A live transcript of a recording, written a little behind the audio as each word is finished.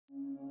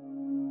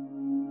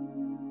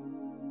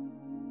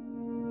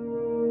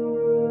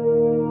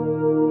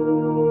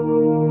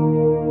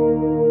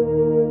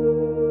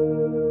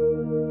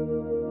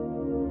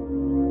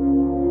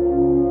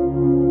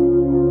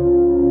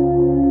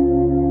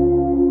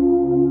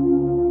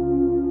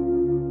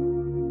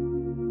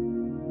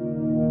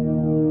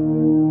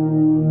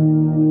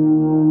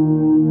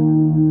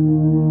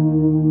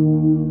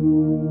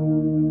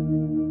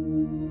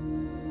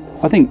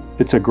think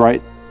it's a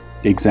great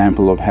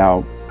example of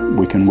how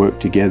we can work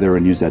together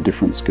and use our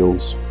different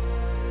skills,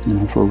 you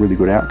know, for a really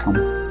good outcome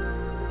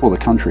for the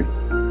country.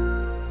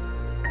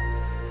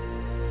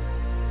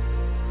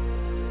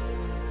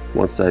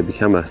 Once they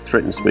become a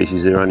threatened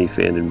species, they're only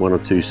found in 1 or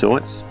 2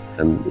 sites.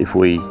 If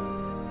we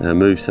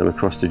move some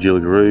across to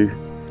Jukurrpa,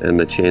 and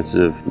the chances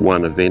of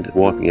one event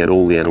wiping out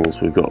all the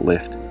animals we've got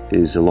left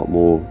is a lot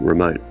more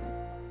remote.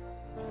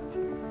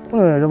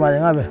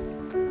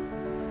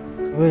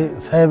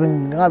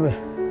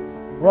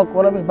 Rock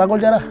wallaby, bakul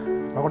jara.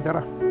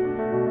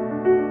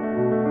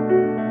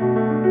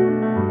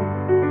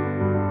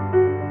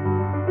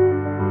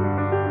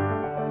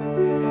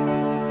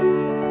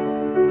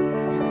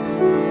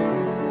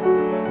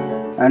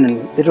 And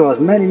it was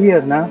many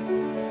years now.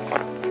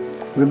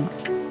 We're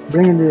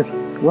bringing this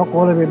rock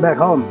wallaby back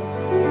home.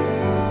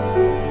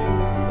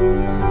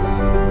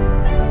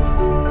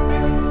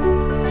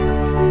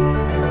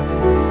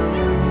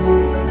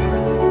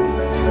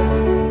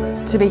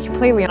 To be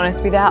completely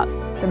honest, without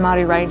the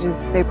Martu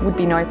Rangers, there would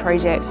be no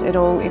project at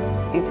all.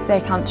 It's their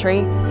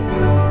country.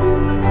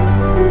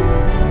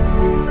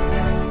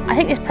 I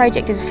think this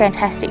project is a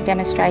fantastic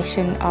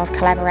demonstration of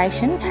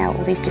collaboration, how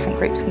all these different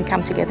groups can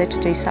come together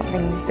to do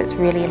something that's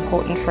really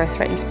important for a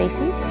threatened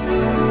species.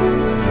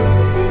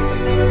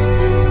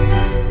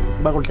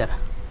 Bakul jara.